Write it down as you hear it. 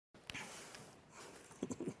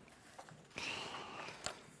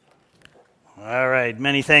All right.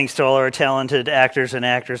 Many thanks to all our talented actors and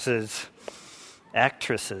actresses.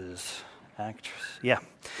 Yeah.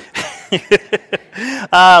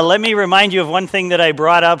 Let me remind you of one thing that I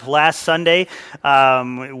brought up last Sunday.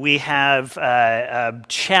 We have a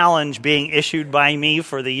challenge being issued by me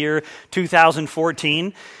for the year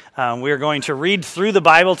 2014. We're going to read through the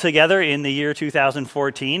Bible together in the year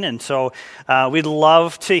 2014, and so we'd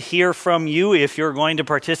love to hear from you if you're going to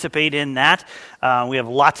participate in that. We have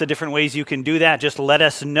lots of different ways you can do that. Just let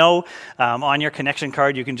us know. On your connection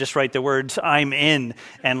card, you can just write the words, "I'm in,"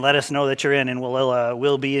 and let us know that you're in, and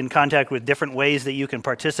we'll be in contact with different ways that you can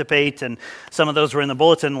participate, and some of those were in the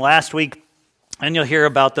bulletin last week, and you'll hear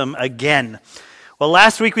about them again. Well,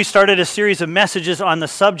 last week we started a series of messages on the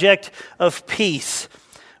subject of peace.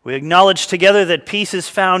 We acknowledge together that peace is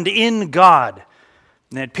found in God,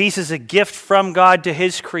 and that peace is a gift from God to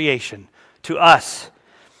His creation, to us.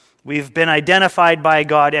 We've been identified by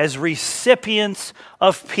God as recipients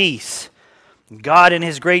of peace. God, in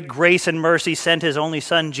His great grace and mercy, sent His only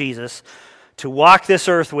Son, Jesus, to walk this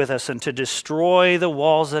earth with us and to destroy the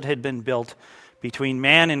walls that had been built between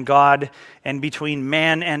man and God and between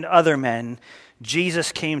man and other men.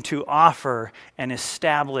 Jesus came to offer and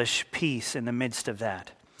establish peace in the midst of that.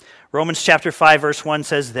 Romans chapter 5, verse 1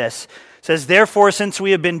 says this, "Therefore, since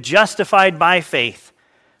we have been justified by faith,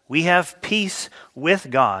 we have peace with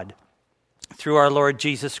God through our Lord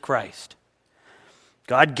Jesus Christ."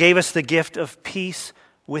 God gave us the gift of peace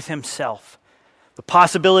with Himself. The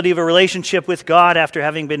possibility of a relationship with God after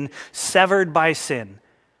having been severed by sin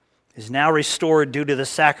is now restored due to the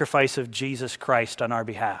sacrifice of Jesus Christ on our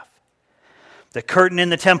behalf. The curtain in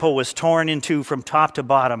the temple was torn in two from top to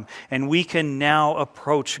bottom, and we can now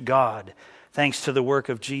approach God thanks to the work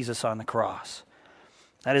of Jesus on the cross.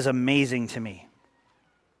 That is amazing to me.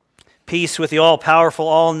 Peace with the all-powerful,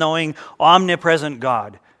 all-knowing, omnipresent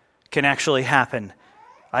God can actually happen.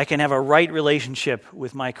 I can have a right relationship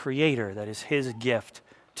with my Creator that is His gift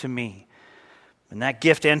to me. When that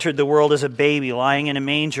gift entered the world as a baby lying in a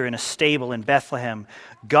manger in a stable in Bethlehem,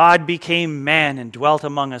 God became man and dwelt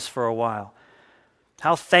among us for a while.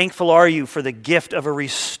 How thankful are you for the gift of a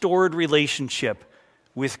restored relationship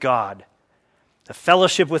with God? The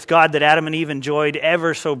fellowship with God that Adam and Eve enjoyed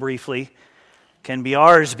ever so briefly can be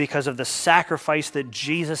ours because of the sacrifice that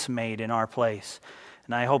Jesus made in our place.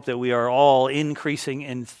 And I hope that we are all increasing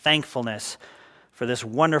in thankfulness for this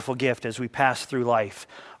wonderful gift as we pass through life.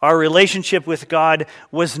 Our relationship with God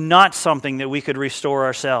was not something that we could restore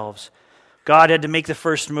ourselves. God had to make the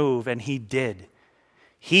first move, and He did.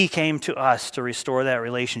 He came to us to restore that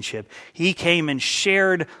relationship. He came and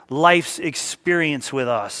shared life's experience with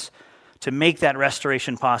us to make that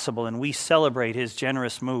restoration possible, and we celebrate His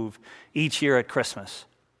generous move each year at Christmas.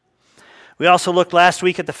 We also looked last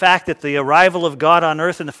week at the fact that the arrival of God on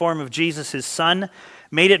earth in the form of Jesus, His Son,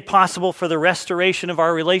 made it possible for the restoration of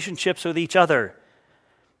our relationships with each other.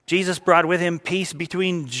 Jesus brought with Him peace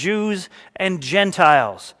between Jews and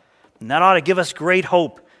Gentiles, and that ought to give us great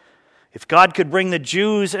hope. If God could bring the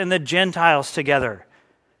Jews and the Gentiles together,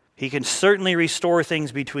 He can certainly restore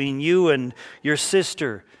things between you and your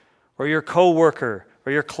sister, or your co-worker,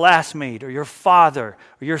 or your classmate, or your father,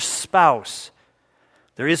 or your spouse.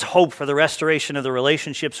 There is hope for the restoration of the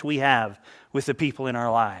relationships we have with the people in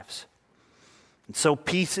our lives. And so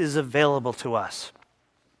peace is available to us.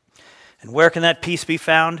 And where can that peace be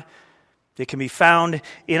found? It can be found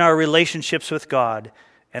in our relationships with God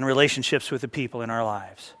and relationships with the people in our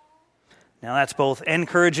lives. Now that's both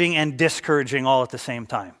encouraging and discouraging all at the same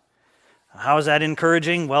time. How is that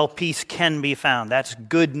encouraging? Well, peace can be found. That's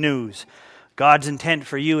good news. God's intent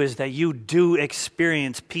for you is that you do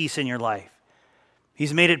experience peace in your life.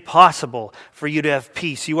 He's made it possible for you to have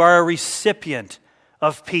peace. You are a recipient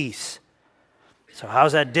of peace. So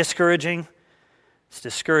how's that discouraging? It's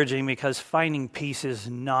discouraging because finding peace is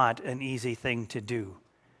not an easy thing to do.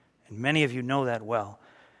 And many of you know that well.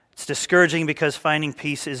 It's discouraging because finding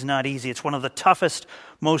peace is not easy. It's one of the toughest,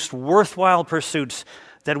 most worthwhile pursuits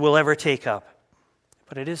that we'll ever take up.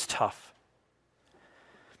 But it is tough.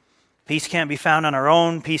 Peace can't be found on our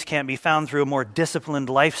own. Peace can't be found through a more disciplined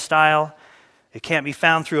lifestyle. It can't be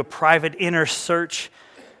found through a private inner search.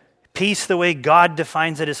 Peace, the way God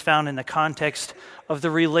defines it, is found in the context of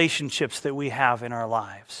the relationships that we have in our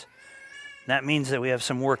lives. That means that we have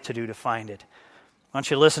some work to do to find it. I want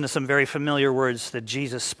you to listen to some very familiar words that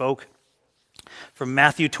Jesus spoke from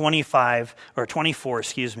Matthew 24.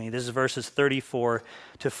 This is verses 34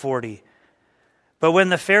 to 40. But when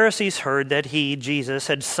the Pharisees heard that He, Jesus,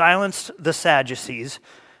 had silenced the Sadducees,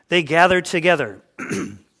 they gathered together.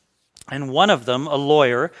 And one of them, a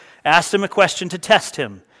lawyer, asked Him a question to test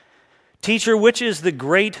Him. "Teacher, which is the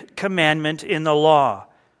great commandment in the law?"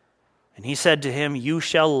 And he said to him, "You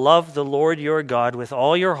shall love the Lord your God with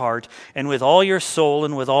all your heart and with all your soul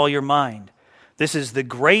and with all your mind. This is the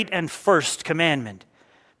great and first commandment.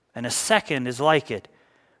 And a second is like it.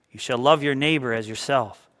 You shall love your neighbor as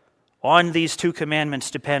yourself. On these two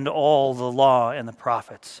commandments depend all the law and the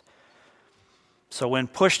prophets." So when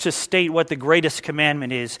pushed to state what the greatest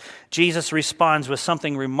commandment is, Jesus responds with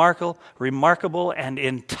something remarkable and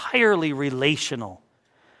entirely relational.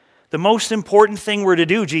 The most important thing we're to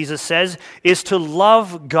do, Jesus says, is to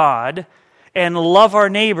love God and love our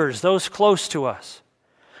neighbors, those close to us.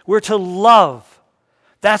 We're to love.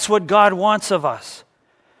 That's what God wants of us.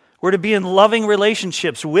 We're to be in loving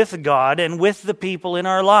relationships with God and with the people in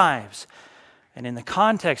our lives. And in the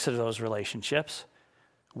context of those relationships,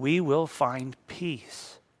 we will find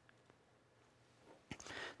peace.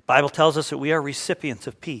 The Bible tells us that we are recipients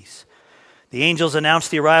of peace. The angels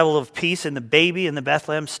announced the arrival of peace in the baby in the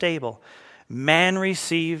Bethlehem stable. Man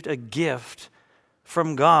received a gift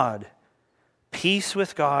from God. Peace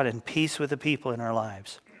with God and peace with the people in our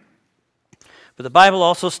lives. But the Bible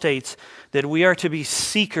also states that we are to be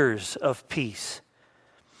seekers of peace.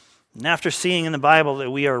 And after seeing in the Bible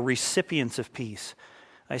that we are recipients of peace,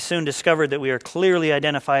 I soon discovered that we are clearly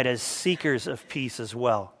identified as seekers of peace as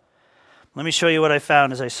well. Let me show you what I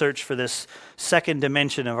found as I searched for this second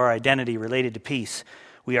dimension of our identity related to peace.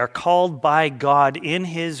 We are called by God in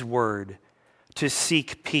His Word to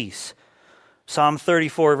seek peace. Psalm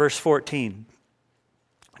 34, verse 14.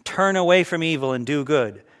 "Turn away from evil and do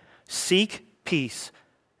good. Seek peace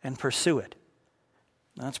and pursue it."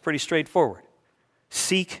 Now, that's pretty straightforward.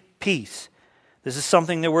 Seek peace. This is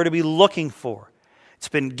something that we're to be looking for. It's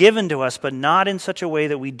been given to us, but not in such a way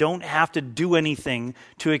that we don't have to do anything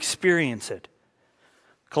to experience it.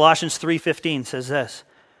 Colossians 3:15 says this,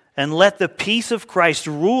 "And let the peace of Christ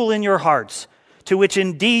rule in your hearts, to which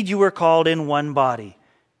indeed you were called in one body,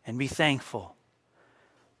 and be thankful."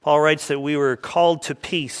 Paul writes that we were called to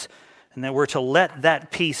peace, and that we're to let that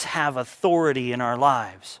peace have authority in our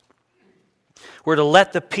lives. We're to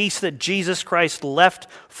let the peace that Jesus Christ left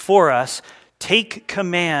for us take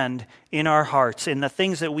command in our hearts, in the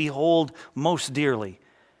things that we hold most dearly.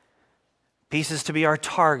 Peace is to be our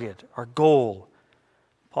target, our goal.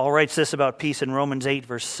 Paul writes this about peace in Romans 8,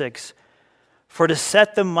 verse 6. "For to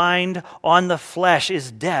set the mind on the flesh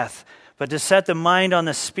is death, but to set the mind on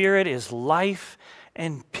the Spirit is life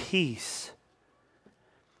and peace."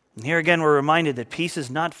 And here again we're reminded that peace is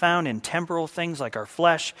not found in temporal things like our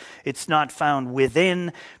flesh. It's not found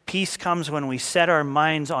within. Peace comes when we set our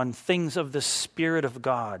minds on things of the Spirit of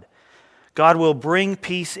God. God will bring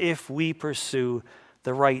peace if we pursue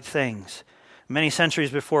the right things. Many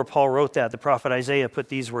centuries before Paul wrote that, the prophet Isaiah put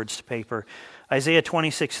these words to paper. Isaiah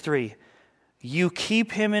 26:3, "You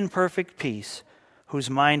keep him in perfect peace, whose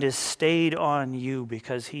mind is stayed on you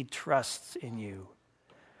because he trusts in you."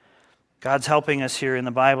 God's helping us here in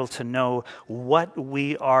the Bible to know what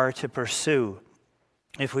we are to pursue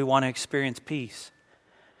if we want to experience peace.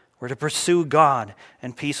 We're to pursue God,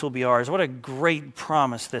 and peace will be ours. What a great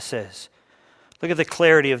promise this is. Look at the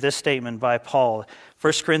clarity of this statement by Paul.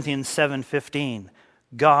 1 Corinthians 7:15.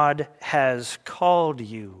 God has called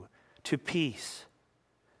you to peace.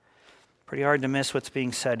 Pretty hard to miss what's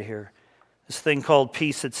being said here. This thing called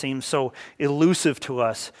peace that seems so elusive to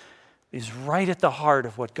us is right at the heart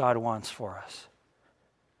of what God wants for us.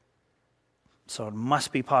 So it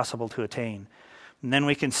must be possible to attain. And then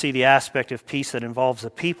we can see the aspect of peace that involves the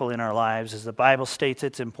people in our lives as the Bible states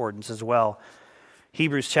its importance as well.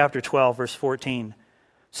 Hebrews chapter 12, verse 14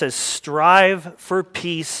 says, "Strive for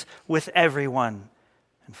peace with everyone,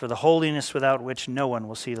 and for the holiness without which no one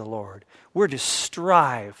will see the Lord." We're to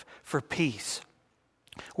strive for peace.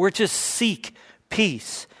 We're to seek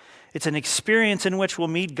peace. It's an experience in which we'll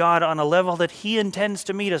meet God on a level that He intends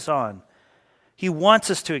to meet us on. He wants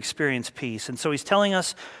us to experience peace, and so He's telling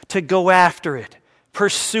us to go after it,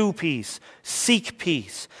 pursue peace, seek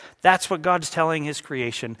peace. That's what God's telling His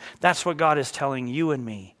creation. That's what God is telling you and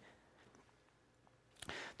me.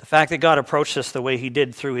 The fact that God approached us the way He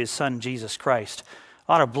did through His Son, Jesus Christ,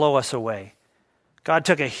 ought to blow us away. God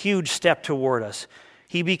took a huge step toward us.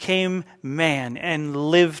 He became man and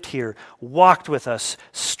lived here, walked with us,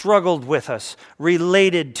 struggled with us,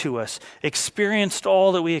 related to us, experienced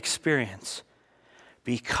all that we experience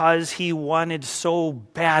because He wanted so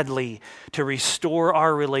badly to restore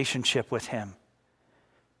our relationship with Him.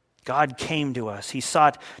 God came to us. He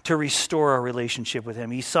sought to restore our relationship with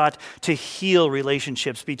Him. He sought to heal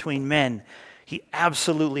relationships between men. He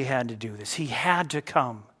absolutely had to do this. He had to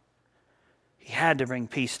come. He had to bring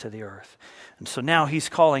peace to the earth. And so now He's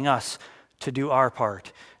calling us to do our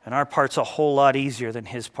part. And our part's a whole lot easier than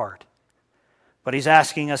his part. But he's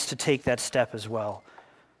asking us to take that step as well.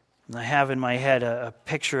 And I have in my head a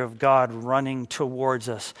picture of God running towards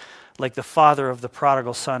us like the father of the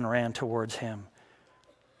prodigal son ran towards him.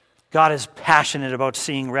 God is passionate about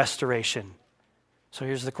seeing restoration. So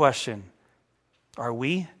here's the question. Are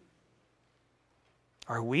we?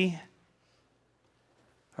 Are we?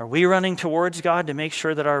 Are we running towards God to make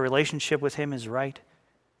sure that our relationship with him is right?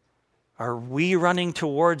 Are we running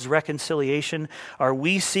towards reconciliation? Are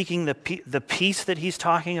we seeking the peace that he's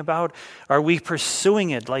talking about? Are we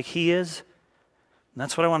pursuing it like he is? And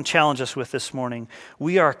that's what I want to challenge us with this morning.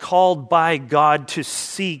 We are called by God to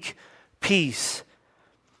seek peace.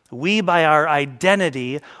 We, by our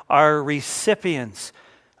identity, are recipients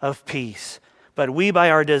of peace. But we,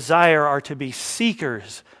 by our desire, are to be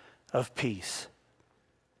seekers of peace.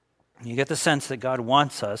 You get the sense that God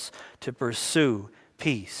wants us to pursue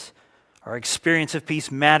peace. Our experience of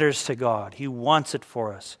peace matters to God. He wants it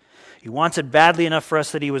for us. He wants it badly enough for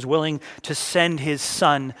us that he was willing to send his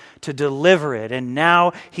son to deliver it. And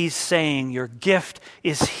now he's saying, your gift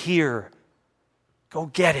is here. Go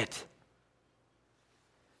get it.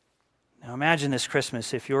 Now imagine this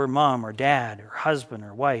Christmas if your mom or dad or husband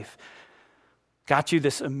or wife got you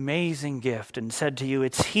this amazing gift and said to you,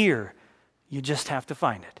 it's here. You just have to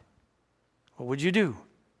find it. What would you do?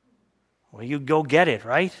 Well, you'd go get it,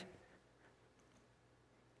 right?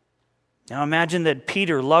 Now imagine that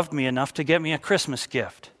Peter loved me enough to get me a Christmas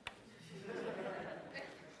gift.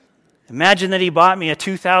 Imagine that he bought me a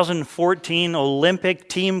 2014 Olympic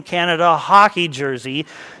Team Canada hockey jersey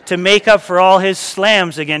to make up for all his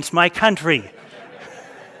slams against my country.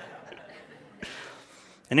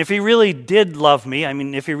 And if he really did love me,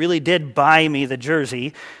 if he really did buy me the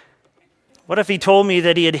jersey, what if he told me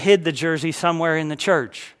that he had hid the jersey somewhere in the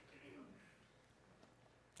church?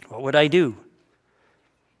 What would I do?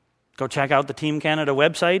 Go check out the Team Canada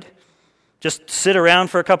website? Just sit around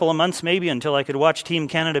for a couple of months maybe until I could watch Team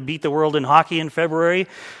Canada beat the world in hockey in February?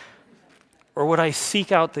 Or would I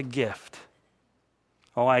seek out the gift?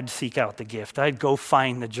 Oh, I'd seek out the gift. I'd go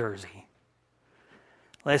find the jersey.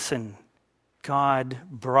 Listen, God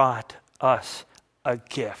brought us a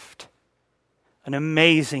gift. An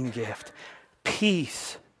amazing gift.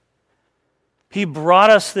 Peace. He brought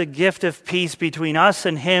us the gift of peace between us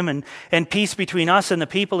and him and peace between us and the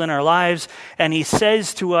people in our lives. And he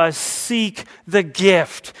says to us, seek the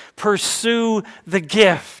gift. Pursue the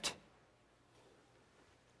gift.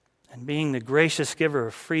 And being the gracious giver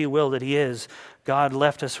of free will that he is, God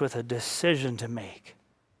left us with a decision to make.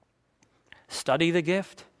 Study the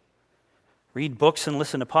gift. Read books and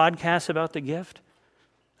listen to podcasts about the gift.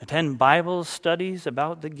 Attend Bible studies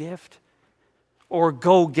about the gift. Or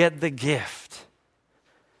go get the gift.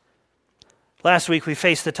 Last week we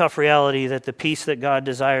faced the tough reality that the peace that God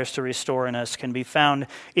desires to restore in us can be found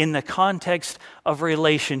in the context of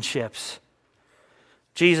relationships.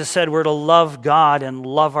 Jesus said we're to love God and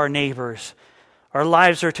love our neighbors. Our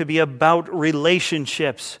lives are to be about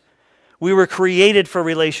relationships. We were created for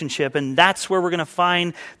relationship, and that's where we're going to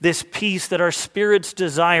find this peace that our spirits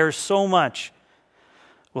desire so much.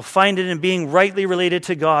 We'll find it in being rightly related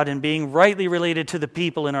to God and being rightly related to the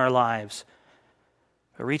people in our lives.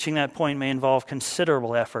 But reaching that point may involve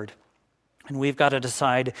considerable effort, and we've got to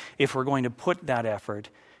decide if we're going to put that effort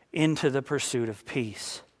into the pursuit of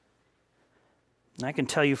peace. And I can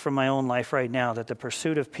tell you from my own life right now that the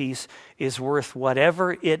pursuit of peace is worth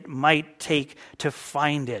whatever it might take to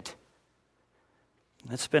find it.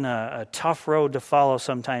 It's been a tough road to follow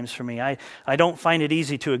sometimes for me. I don't find it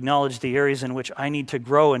easy to acknowledge the areas in which I need to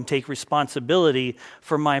grow and take responsibility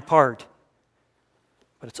for my part.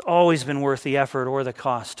 But it's always been worth the effort or the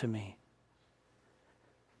cost to me.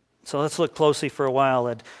 So let's look closely for a while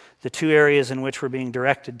at the two areas in which we're being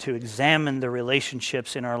directed to examine the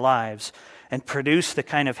relationships in our lives and produce the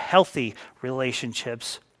kind of healthy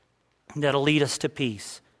relationships that'll lead us to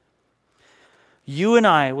peace. You and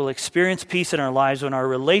I will experience peace in our lives when our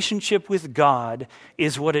relationship with God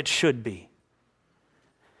is what it should be.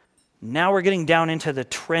 Now we're getting down into the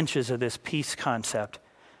trenches of this peace concept.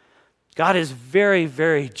 God is very,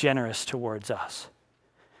 very generous towards us.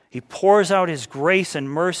 He pours out his grace and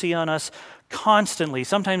mercy on us constantly,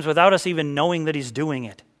 sometimes without us even knowing that he's doing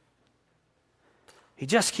it. He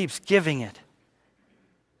just keeps giving it.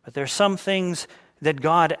 But there's some things that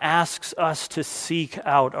God asks us to seek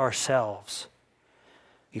out ourselves.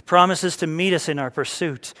 He promises to meet us in our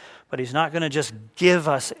pursuits, but he's not going to just give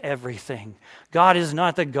us everything. God is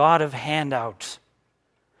not the God of handouts.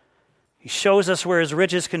 He shows us where his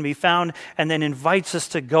riches can be found and then invites us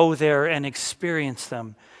to go there and experience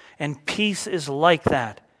them. And peace is like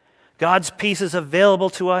that. God's peace is available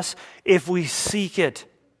to us if we seek it.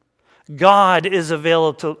 God is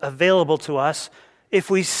available to us if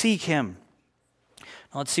we seek Him.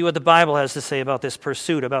 Now let's see what the Bible has to say about this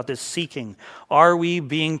pursuit, about this seeking. Are we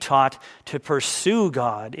being taught to pursue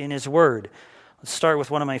God in His Word? Let's start with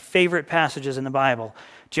one of my favorite passages in the Bible.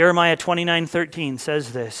 Jeremiah 29:13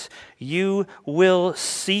 says this, "You will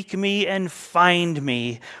seek me and find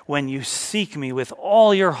me when you seek me with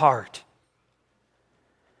all your heart."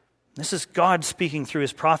 This is God speaking through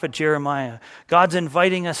His prophet Jeremiah. God's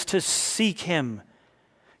inviting us to seek Him.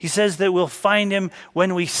 He says that we'll find Him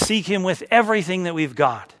when we seek Him with everything that we've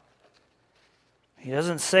got. He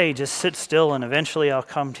doesn't say, just sit still and eventually I'll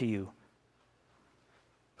come to you.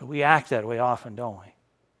 But we act that way often, don't we?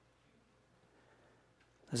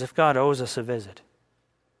 As if God owes us a visit.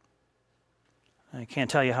 I can't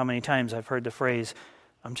tell you how many times I've heard the phrase,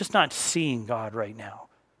 I'm just not seeing God right now.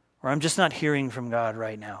 Or I'm just not hearing from God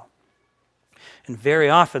right now. And very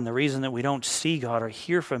often the reason that we don't see God or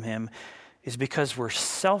hear from Him is because we're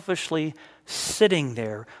selfishly sitting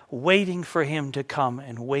there waiting for Him to come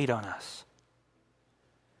and wait on us.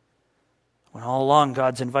 When all along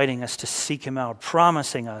God's inviting us to seek Him out,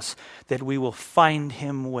 promising us that we will find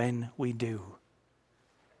Him when we do.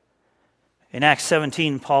 In Acts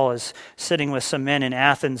 17, Paul is sitting with some men in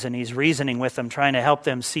Athens and he's reasoning with them, trying to help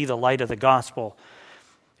them see the light of the gospel.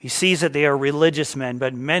 He sees that they are religious men,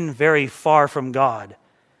 but men very far from God.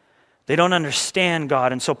 They don't understand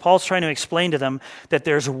God, and so Paul's trying to explain to them that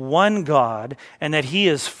there's one God and that He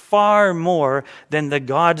is far more than the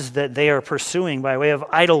gods that they are pursuing by way of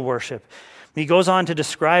idol worship. He goes on to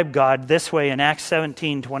describe God this way in Acts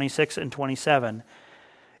 17:26 and 27.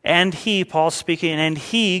 And He, Paul's speaking, and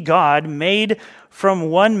He, God, made from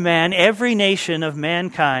one man every nation of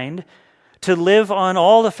mankind to live on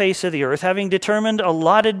all the face of the earth, having determined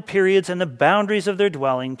allotted periods and the boundaries of their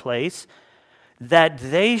dwelling place, that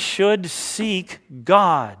they should seek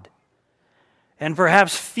God and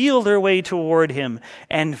perhaps feel their way toward Him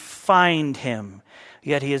and find Him.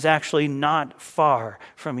 Yet He is actually not far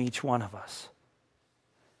from each one of us.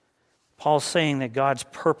 Paul's saying that God's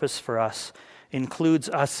purpose for us includes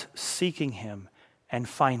us seeking Him and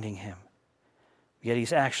finding Him. Yet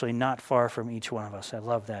He's actually not far from each one of us. I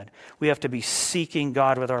love that. We have to be seeking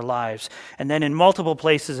God with our lives. And then in multiple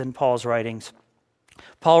places in Paul's writings,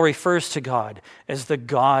 Paul refers to God as the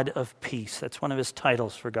God of peace. That's one of his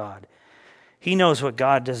titles for God. He knows what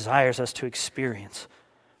God desires us to experience.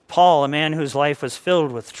 Paul, a man whose life was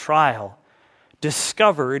filled with trial,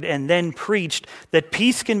 discovered and then preached that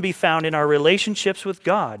peace can be found in our relationships with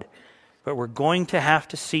God. But we're going to have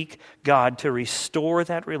to seek God to restore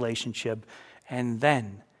that relationship and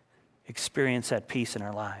then experience that peace in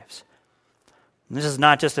our lives. And this is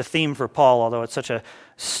not just a theme for Paul, although it's such a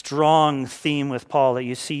strong theme with Paul that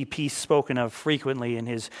you see peace spoken of frequently in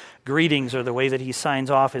his greetings or the way that he signs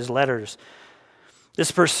off his letters.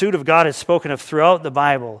 This pursuit of God is spoken of throughout the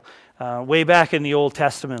Bible. Way back in the Old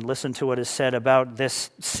Testament, listen to what is said about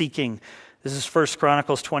this seeking. This is 1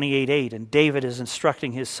 Chronicles 28:8, and David is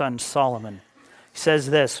instructing his son Solomon. He says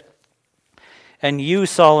this, "And you,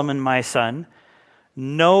 Solomon, my son,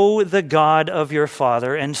 know the God of your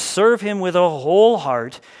father, and serve Him with a whole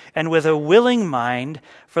heart and with a willing mind,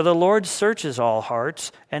 for the Lord searches all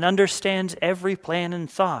hearts and understands every plan and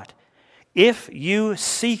thought. If you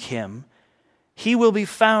seek Him, He will be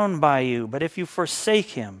found by you, but if you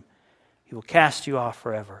forsake Him, He will cast you off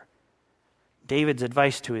forever." David's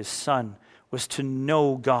advice to his son was to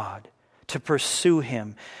know God, to pursue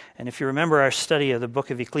Him. And if you remember our study of the book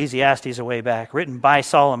of Ecclesiastes a way back, written by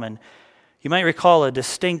Solomon, you might recall a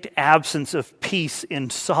distinct absence of peace in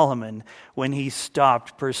Solomon when he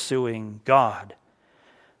stopped pursuing God.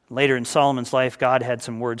 Later in Solomon's life, God had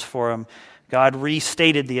some words for him. God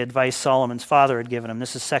restated the advice Solomon's father had given him.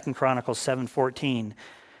 This is 2 Chronicles 7:14.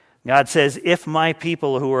 God says, "If my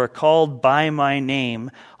people who are called by my name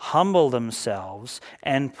humble themselves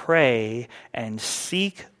and pray and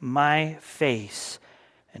seek my face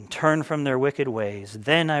and turn from their wicked ways,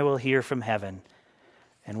 then I will hear from heaven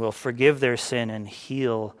and will forgive their sin and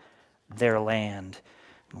heal their land."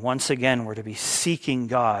 And once again, we're to be seeking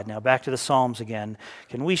God. Now back to the Psalms again.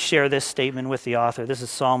 Can we share this statement with the author? This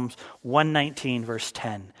is Psalms 119, verse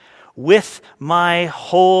 10. "With my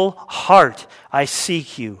whole heart I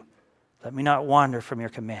seek you. Let me not wander from your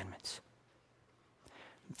commandments."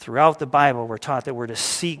 Throughout the Bible, we're taught that we're to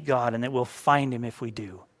seek God and that we'll find Him if we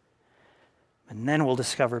do. And then we'll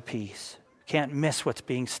discover peace. Can't miss what's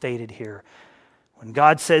being stated here. When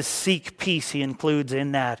God says seek peace, He includes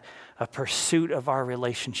in that a pursuit of our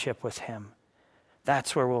relationship with Him.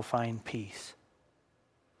 That's where we'll find peace.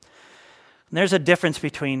 And there's a difference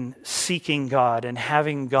between seeking God and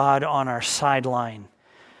having God on our sideline.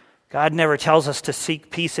 God never tells us to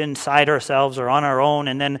seek peace inside ourselves or on our own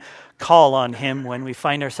and then call on Him when we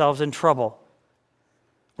find ourselves in trouble.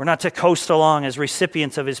 We're not to coast along as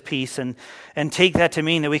recipients of His peace and take that to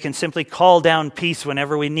mean that we can simply call down peace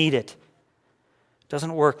whenever we need it. It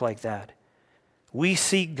doesn't work like that. We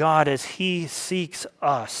seek God as He seeks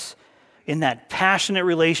us in that passionate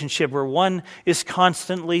relationship where one is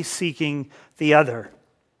constantly seeking the other.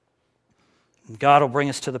 And God will bring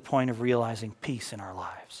us to the point of realizing peace in our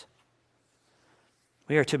lives.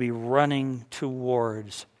 We are to be running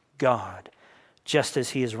towards God, just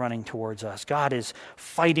as He is running towards us. God is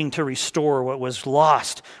fighting to restore what was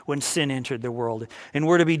lost when sin entered the world. And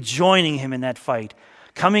we're to be joining Him in that fight,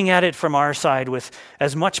 coming at it from our side with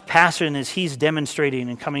as much passion as He's demonstrating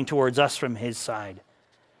and coming towards us from His side.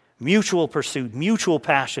 Mutual pursuit, mutual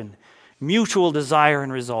passion, mutual desire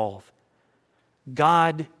and resolve.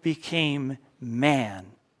 God became man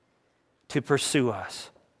to pursue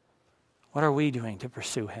us. What are we doing to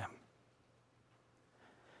pursue Him?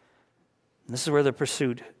 And this is where the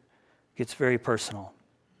pursuit gets very personal.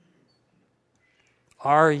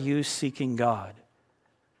 Are you seeking God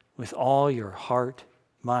with all your heart,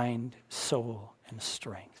 mind, soul, and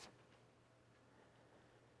strength?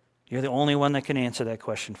 You're the only one that can answer that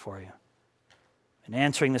question for you. And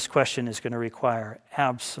answering this question is going to require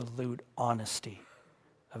absolute honesty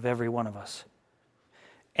of every one of us.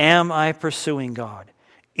 Am I pursuing God?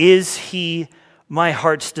 Is He my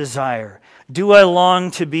heart's desire? Do I long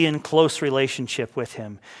to be in close relationship with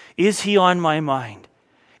Him? Is He on my mind?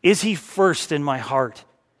 Is He first in my heart?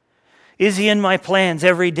 Is He in my plans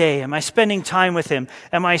every day? Am I spending time with Him?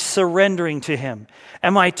 Am I surrendering to Him?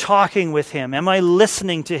 Am I talking with Him? Am I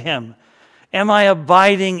listening to Him? Am I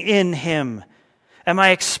abiding in Him? Am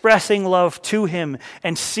I expressing love to Him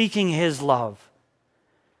and seeking His love?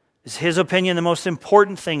 Is His opinion the most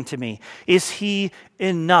important thing to me? Is He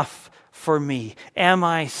enough for me? Am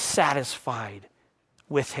I satisfied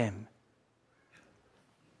with Him?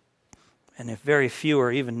 And if very few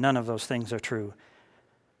or even none of those things are true,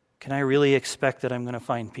 can I really expect that I'm going to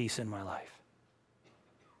find peace in my life?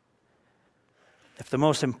 If the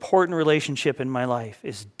most important relationship in my life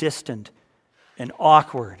is distant and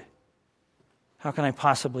awkward, how can I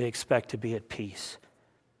possibly expect to be at peace?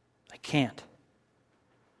 I can't.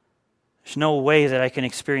 There's no way that I can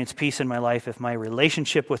experience peace in my life if my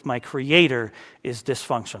relationship with my Creator is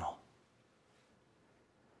dysfunctional.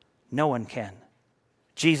 No one can.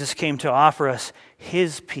 Jesus came to offer us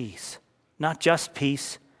His peace, not just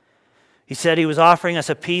peace. He said He was offering us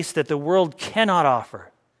a peace that the world cannot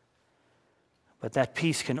offer, but that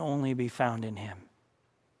peace can only be found in Him.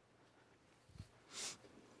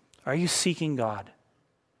 Are you seeking God?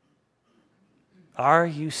 Are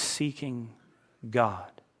you seeking God?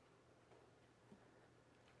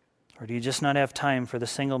 Or do you just not have time for the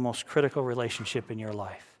single most critical relationship in your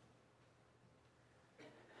life?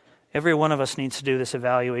 Every one of us needs to do this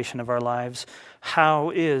evaluation of our lives.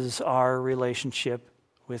 How is our relationship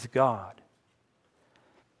with God?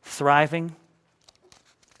 Thriving?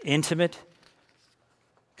 Intimate?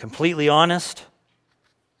 Completely honest?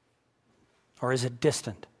 Or is it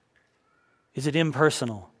distant? Is it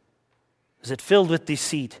impersonal? Is it filled with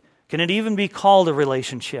deceit? Can it even be called a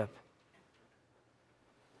relationship?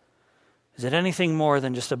 Is it anything more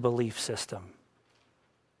than just a belief system?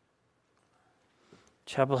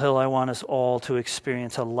 Chapel Hill, I want us all to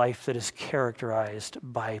experience a life that is characterized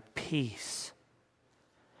by peace.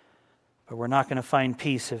 But we're not going to find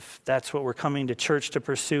peace if that's what we're coming to church to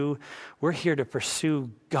pursue. We're here to pursue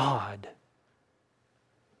God.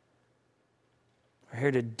 We're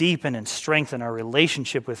here to deepen and strengthen our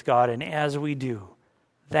relationship with God, and as we do,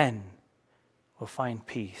 then we'll find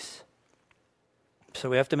peace. So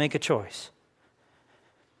we have to make a choice.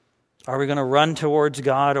 Are we going to run towards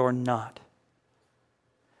God or not?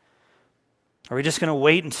 Are we just going to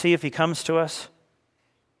wait and see if He comes to us?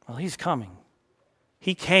 Well, He's coming.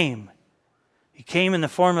 He came. He came in the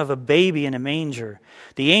form of a baby in a manger.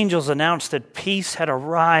 The angels announced that peace had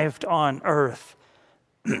arrived on earth.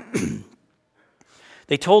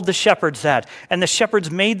 They told the shepherds that, and the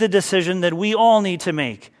shepherds made the decision that we all need to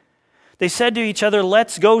make. They said to each other,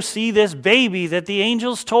 let's go see this baby that the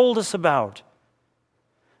angels told us about.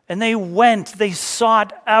 And they went, they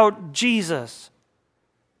sought out Jesus.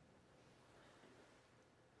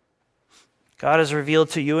 God has revealed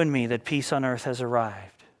to you and me that peace on earth has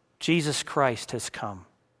arrived. Jesus Christ has come.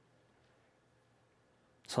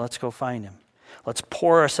 So let's go find Him. Let's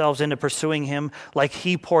pour ourselves into pursuing Him like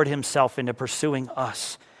He poured Himself into pursuing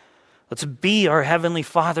us. Let's be our Heavenly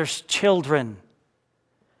Father's children.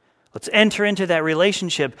 Let's enter into that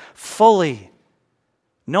relationship fully,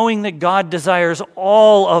 knowing that God desires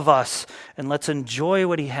all of us, and let's enjoy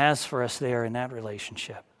what He has for us there in that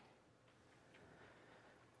relationship.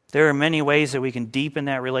 There are many ways that we can deepen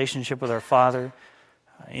that relationship with our Father.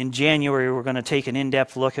 In January, we're going to take an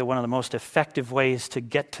in-depth look at one of the most effective ways to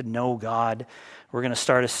get to know God. We're going to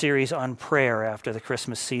start a series on prayer after the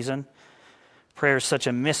Christmas season. Prayer is such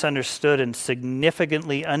a misunderstood and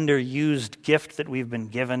significantly underused gift that we've been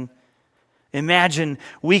given. Imagine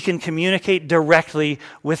we can communicate directly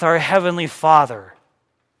with our Heavenly Father.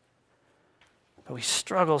 But we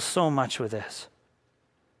struggle so much with this.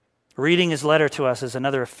 Reading His letter to us is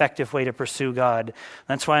another effective way to pursue God.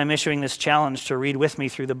 That's why I'm issuing this challenge to read with me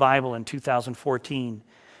through the Bible in 2014.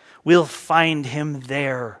 We'll find Him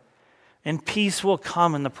there, and peace will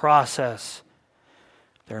come in the process.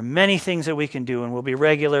 There are many things that we can do, and we'll be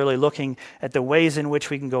regularly looking at the ways in which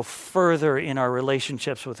we can go further in our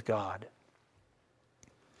relationships with God.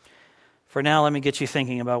 For now, let me get you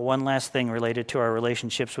thinking about one last thing related to our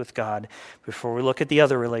relationships with God before we look at the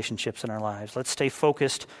other relationships in our lives. Let's stay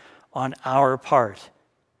focused on our part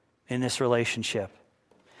in this relationship,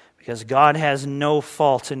 because God has no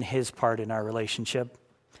fault in His part in our relationship.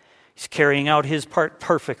 He's carrying out His part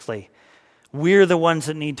perfectly. We're the ones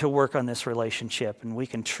that need to work on this relationship, and we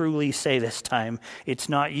can truly say this time, it's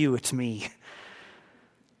not you, it's me.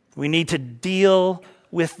 We need to deal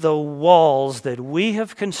with the walls that we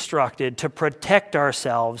have constructed to protect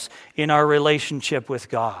ourselves in our relationship with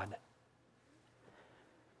God.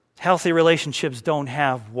 Healthy relationships don't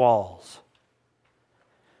have walls.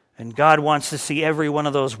 And God wants to see every one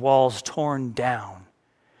of those walls torn down.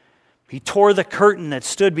 He tore the curtain that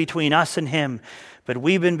stood between us and Him, but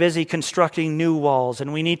we've been busy constructing new walls,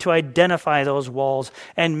 and we need to identify those walls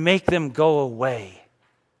and make them go away.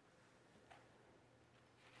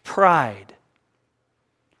 Pride.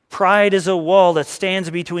 Pride is a wall that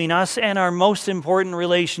stands between us and our most important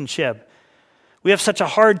relationship. We have such a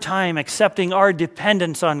hard time accepting our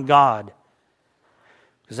dependence on God,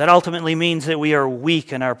 because that ultimately means that we are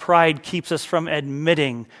weak, and our pride keeps us from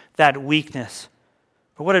admitting that weakness.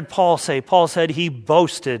 But what did Paul say? Paul said he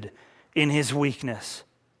boasted in his weakness.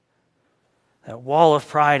 That wall of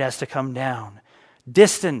pride has to come down.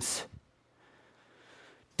 Distance.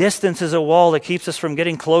 Distance is a wall that keeps us from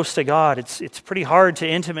getting close to God. It's pretty hard to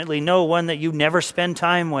intimately know one that you never spend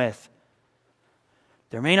time with.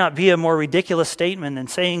 There may not be a more ridiculous statement than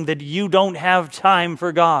saying that you don't have time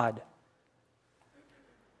for God.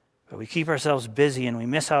 But we keep ourselves busy and we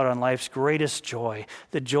miss out on life's greatest joy,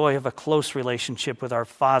 the joy of a close relationship with our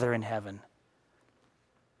Father in heaven.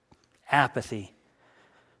 Apathy.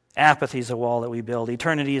 Apathy is a wall that we build.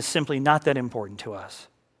 Eternity is simply not that important to us.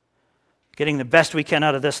 Getting the best we can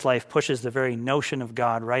out of this life pushes the very notion of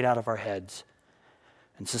God right out of our heads.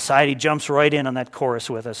 And society jumps right in on that chorus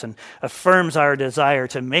with us and affirms our desire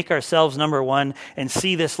to make ourselves number one and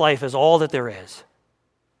see this life as all that there is.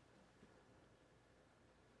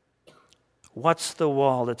 What's the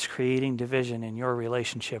wall that's creating division in your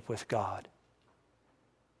relationship with God?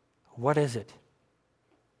 What is it?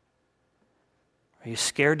 Are you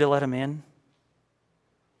scared to let Him in?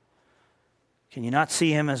 Can you not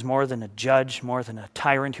see Him as more than a judge, more than a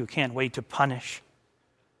tyrant who can't wait to punish?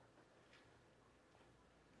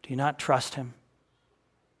 Do you not trust Him?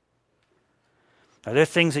 Are there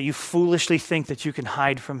things that you foolishly think that you can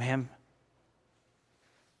hide from Him?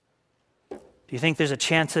 Do you think there's a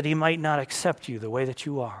chance that He might not accept you the way that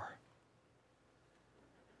you are?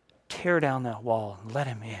 Tear down that wall and let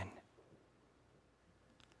Him in.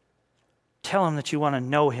 Tell Him that you want to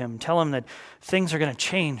know Him. Tell Him that things are going to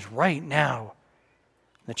change right now.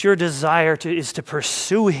 That your desire is to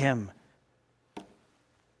pursue Him.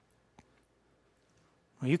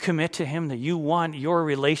 Will you commit to Him that you want your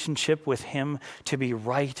relationship with Him to be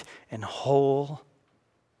right and whole?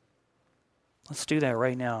 Let's do that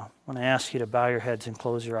right now. I want to ask you to bow your heads and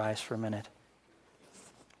close your eyes for a minute.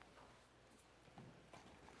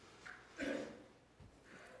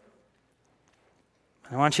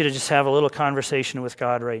 I want you to just have a little conversation with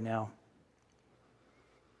God right now.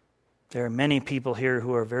 There are many people here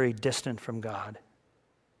who are very distant from God.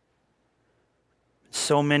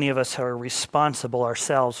 So many of us are responsible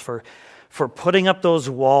ourselves for putting up those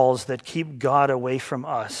walls that keep God away from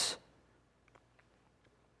us.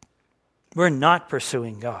 We're not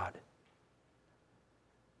pursuing God.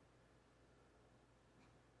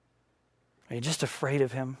 Are you just afraid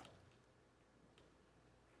of Him?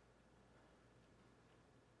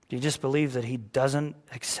 Do you just believe that He doesn't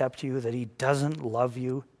accept you, that He doesn't love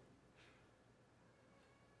you?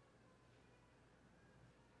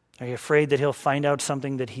 Are you afraid that He'll find out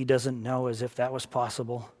something that He doesn't know, as if that was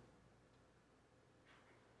possible?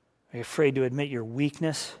 Are you afraid to admit your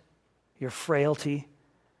weakness, your frailty,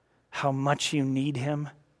 how much you need him?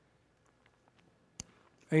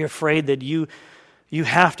 Are you afraid that you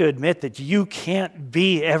have to admit that you can't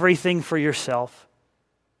be everything for yourself?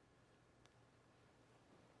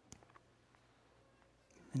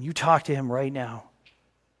 And you talk to him right now.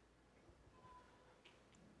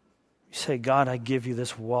 You say, God, I give you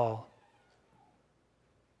this wall.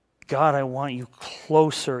 God, I want you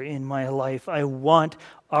closer in my life. I want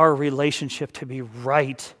our relationship to be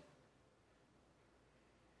right.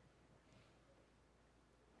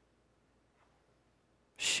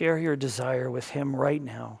 Share your desire with him right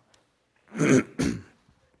now.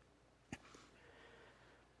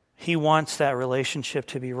 He wants that relationship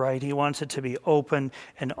to be right. He wants it to be open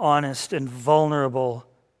and honest and vulnerable.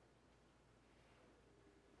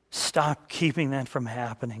 Stop keeping that from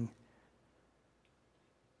happening.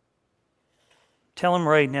 Tell him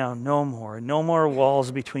right now, no more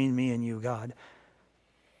walls between me and you, God.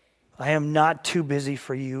 I am not too busy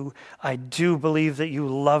for you. I do believe that you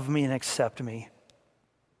love me and accept me.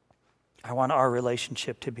 I want our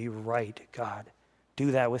relationship to be right, God.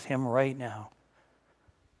 Do that with him right now.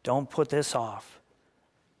 Don't put this off.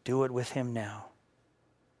 Do it with him now.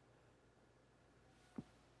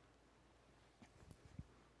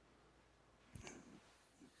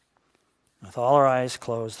 With all our eyes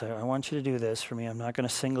closed, I want you to do this for me. I'm not going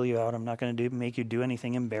to single you out. I'm not going to make you do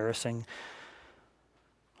anything embarrassing.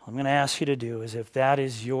 All I'm going to ask you to do is, if that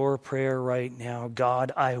is your prayer right now,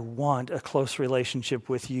 God, I want a close relationship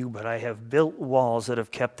with you, but I have built walls that have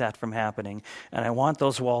kept that from happening, and I want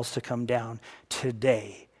those walls to come down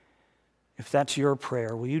today. If that's your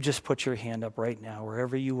prayer, will you just put your hand up right now,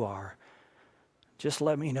 wherever you are? Just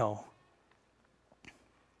let me know.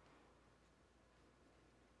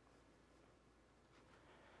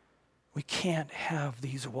 We can't have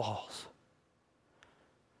these walls.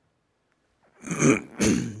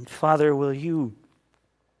 Father, will you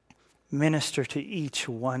minister to each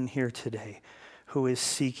one here today who is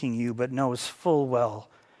seeking you but knows full well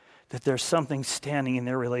that there's something standing in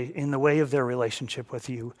the way of their relationship with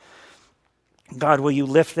you. God, will you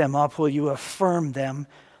lift them up? Will you affirm them?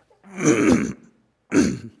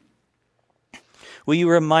 Will you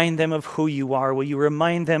remind them of who you are? Will you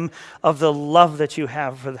remind them of the love that you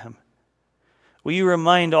have for them? Will you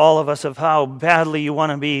remind all of us of how badly you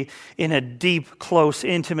want to be in a deep, close,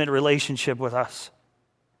 intimate relationship with us?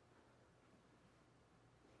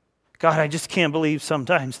 God, I just can't believe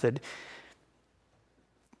sometimes that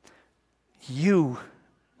you,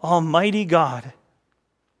 Almighty God,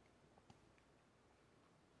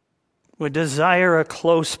 would desire a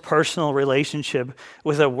close personal relationship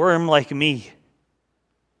with a worm like me.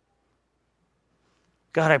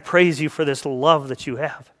 God, I praise you for this love that you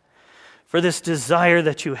have, for this desire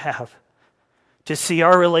that you have to see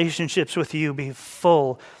our relationships with you be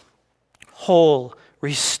full, whole,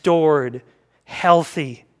 restored,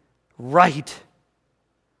 healthy, right.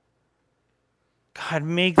 God,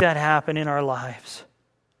 make that happen in our lives.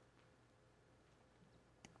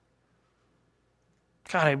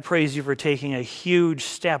 God, I praise you for taking a huge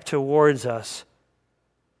step towards us.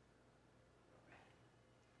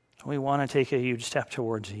 We want to take a huge step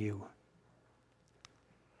towards you.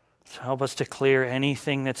 So help us to clear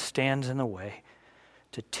anything that stands in the way,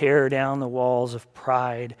 to tear down the walls of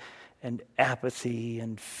pride and apathy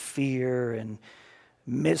and fear and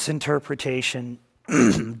misinterpretation,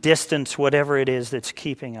 distance, whatever it is that's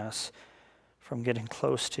keeping us from getting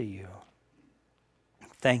close to you.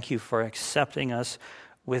 Thank you for accepting us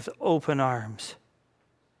with open arms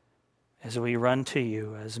as we run to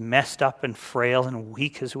you, as messed up and frail and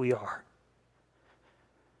weak as we are.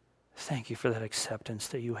 Thank you for that acceptance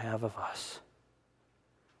that you have of us,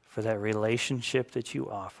 for that relationship that you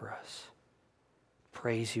offer us.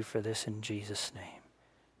 Praise you for this in Jesus'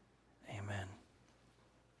 name. Amen.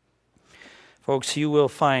 Folks, you will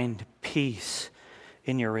find peace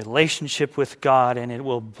in your relationship with God, and it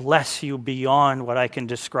will bless you beyond what I can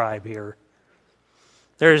describe here.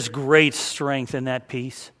 There is great strength in that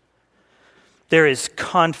peace. There is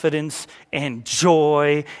confidence and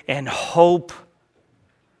joy and hope.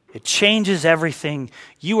 It changes everything.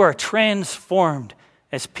 You are transformed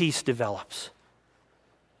as peace develops.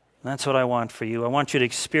 And that's what I want for you. I want you to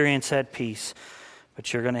experience that peace,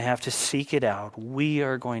 but you're going to have to seek it out. We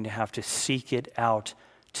are going to have to seek it out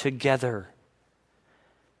together.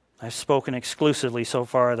 I've spoken exclusively so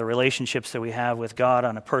far of the relationships that we have with God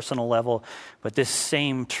on a personal level, but this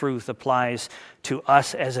same truth applies to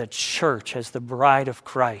us as a church, as the bride of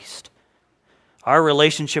Christ. Our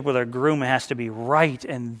relationship with our groom has to be right,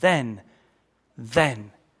 and then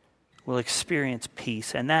will experience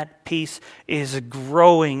peace. And that peace is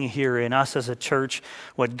growing here in us as a church.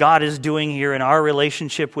 What God is doing here in our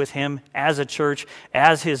relationship with Him as a church,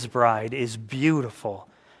 as His bride, is beautiful.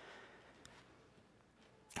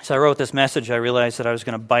 So I wrote this message. I realized that I was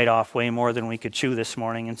going to bite off way more than we could chew this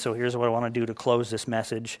morning. And so here's what I want to do to close this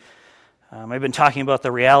message. I've been talking about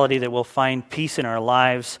the reality that we'll find peace in our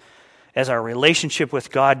lives as our relationship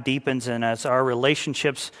with God deepens and as our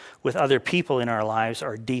relationships with other people in our lives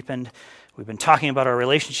are deepened. We've been talking about our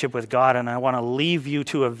relationship with God, and I want to leave you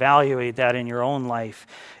to evaluate that in your own life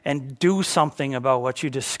and do something about what you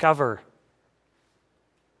discover.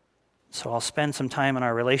 So I'll spend some time on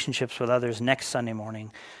our relationships with others next Sunday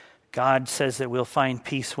morning. God says that we'll find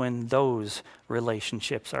peace when those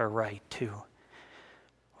relationships are right too.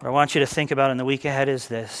 What I want you to think about in the week ahead is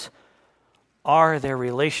this. Are there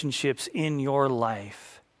relationships in your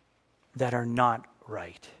life that are not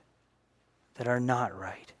right? That are not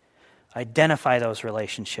right. Identify those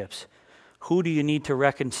relationships. Who do you need to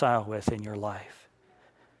reconcile with in your life?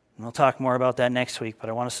 And we'll talk more about that next week, but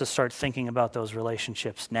I want us to start thinking about those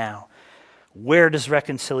relationships now. Where does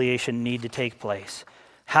reconciliation need to take place?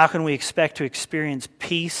 How can we expect to experience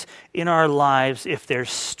peace in our lives if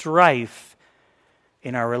there's strife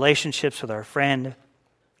in our relationships with our friend,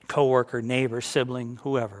 coworker, neighbor, sibling,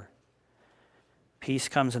 whoever? Peace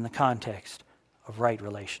comes in the context of right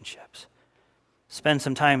relationships. Spend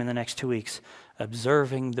some time in the next 2 weeks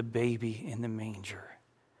observing the baby in the manger.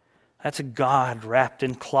 That's a God wrapped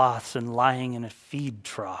in cloths and lying in a feed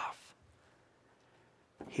trough.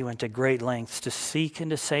 He went to great lengths to seek and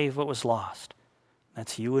to save what was lost.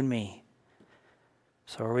 That's you and me.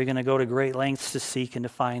 So are we going to go to great lengths to seek and to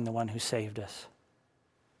find the one who saved us?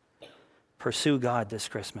 Pursue God this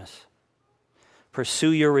Christmas.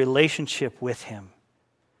 Pursue your relationship with Him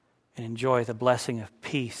and enjoy the blessing of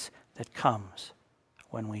peace that comes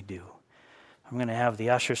when we do. I'm going to have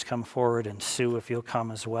the ushers come forward, and Sue, if you'll come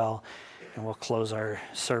as well, and we'll close our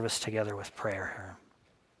service together with prayer here.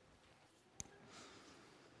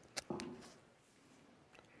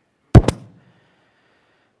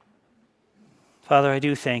 Father, I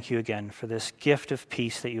do thank you again for this gift of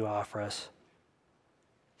peace that you offer us.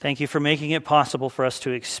 Thank you for making it possible for us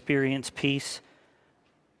to experience peace,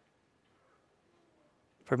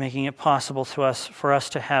 for making it possible for us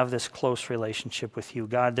to have this close relationship with you.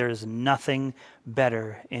 God, there is nothing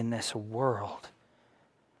better in this world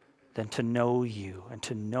than to know you and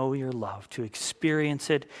to know your love, to experience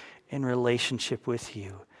it in relationship with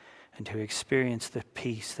you, and to experience the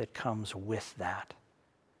peace that comes with that.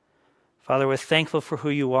 Father, we're thankful for who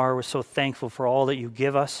you are. We're so thankful for all that you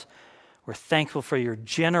give us. We're thankful for your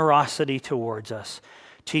generosity towards us.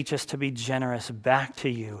 Teach us to be generous back to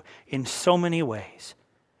you in so many ways.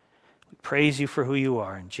 We praise you for who you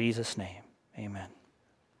are. In Jesus' name, amen.